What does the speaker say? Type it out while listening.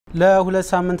ለሁለት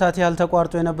ሳምንታት ያህል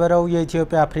ተቋርጦ የነበረው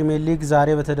የኢትዮጵያ ፕሪሚየር ሊግ ዛሬ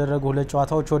በተደረጉ ሁለት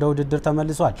ጨዋታዎች ወደ ውድድር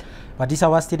ተመልሷል። በአዲስ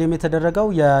አበባ ስቴዲየም የተደረገው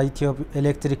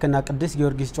የኢትዮኤሌክትሪክ እና ቅዱስ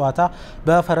ጊዮርጊስ ጨዋታ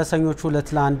በፈረሰኞቹ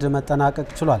 2-1 መጠናቀቅ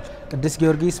ችሏል። ቅዱስ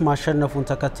ጊዮርጊስ ማሸነፉን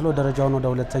ተከትሎ ደረጃውን ወደ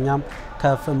ሁለተኛም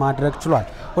ከፍ ማድረግ ችሏል።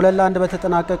 2-1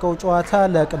 በተጠናቀቀው ጨዋታ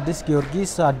ለቅዱስ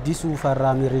ጊዮርጊስ አዲሱ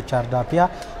ፈራሚ ሪቻርድ አፒያ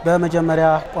በመጀመሪያ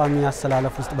ቋሚ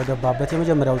አሰላለፍ ውስጥ በገባበት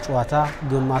የመጀመሪያው ጨዋታ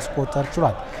ግብ ማስቆጠር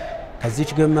ችሏል። ከዚች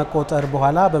ግብ መቆጠር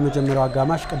በኋላ በመጀመሪያው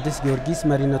አጋማሽ ቅዱስ ጊዮርጊስ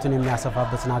መሪነቱን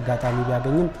የሚያሰፋበትን አጋጣሚ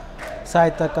ቢያገኝም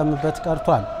ሳይጠቀምበት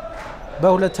ቀርቷል።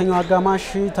 በሁለተኛው አጋማሽ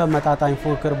ተመጣጣኝ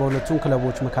ፉክክር በሁለቱም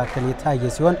ክለቦች መካከል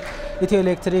የታየ ሲሆን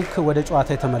ኢትዮኤሌክትሪክ ወደ ጨዋታ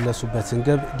የተመለሱበትን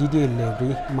ግብ ዲዲኤር ሌቭሪ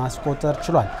ማስቆጠር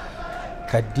ችሏል።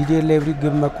 ከዲዲኤር ሌቭሪ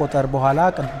ግብ መቆጠር በኋላ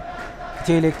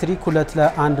ኢትዮኤሌክትሪክ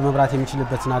 2-1 መብራት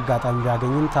የሚችልበትን አጋጣሚ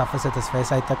ቢያገኝም ታፈሰ ተስፋዬ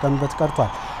ሳይጠቀምበት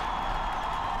ቀርቷል።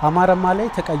 አማረማ ላይ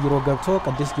ተቀይሮ ገብቶ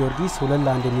ቅዱስ ጊዮርጊስ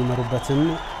 2-1 የሚመሩበትን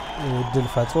ድል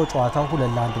ፈጥሮ ጨዋታው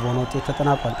 2-1 በሆነ ውጤት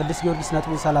ተጠናቋል። ቅዱስ ጊዮርጊስ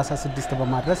ነጥቡን 36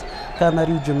 በማድረስ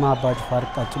ከመሪው ጅማ አባጅፋር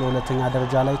ቀጥሎ ሁለተኛ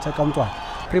ደረጃ ላይ ተቀምጧል።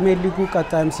 ፕሪሚየር ሊጉ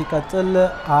ቀጣይም ሲቀጥል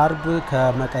አርብ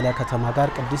ከመቀለ ከተማ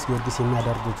ጋር ቅዱስ ጊዮርጊስ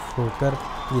የሚያደርጉት ፉክክር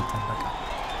ይጠበቃል።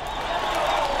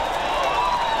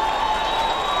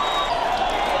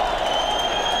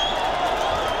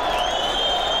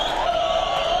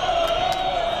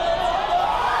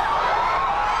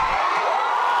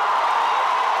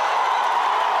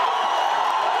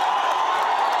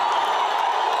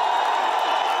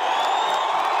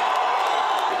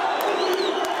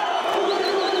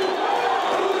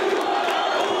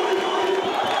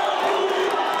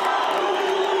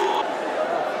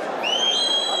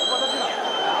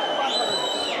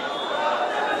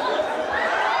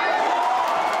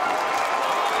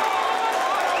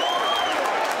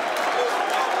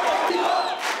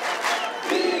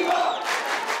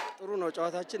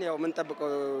 ጨዋታችን ያው ምን ጠብቀው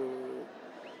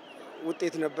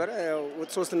ውጤት ነበር። ያው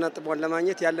 3 ነጥቦን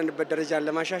ለማግኘት ያለንበት ደረጃን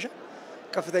ለማሻሻል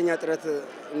ከፍተኛ ጥረት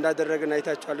እንዳደረግን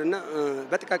አይታችኋልና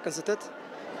በጥቃቅን ስህተት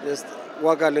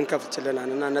ዋጋ ልንከፍል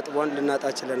ችለናልና ነጥቦን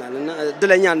ልናጣ ችለናልና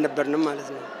እድለኛ አልነበርንም ማለት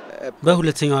ነው።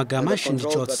 በሁለተኛው አጋማሽ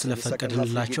እንዲጫወቱ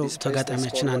ስለፈቀድንላቸው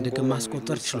ተጋጣሚያችን አንድ ግብ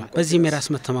ማስቆጠር ችሏል። በዚህም የራስ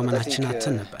መተማመናችን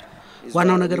አጥተን ነበር።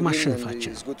 ዋናው ነገር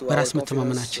ማሸነፋችን በራስ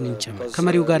መተማመናችን እንጨምር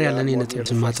ከመሪው ጋር ያለን የነጥብ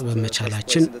ማጥበብ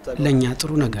መቻላችን ለኛ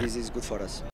ጥሩ ነገር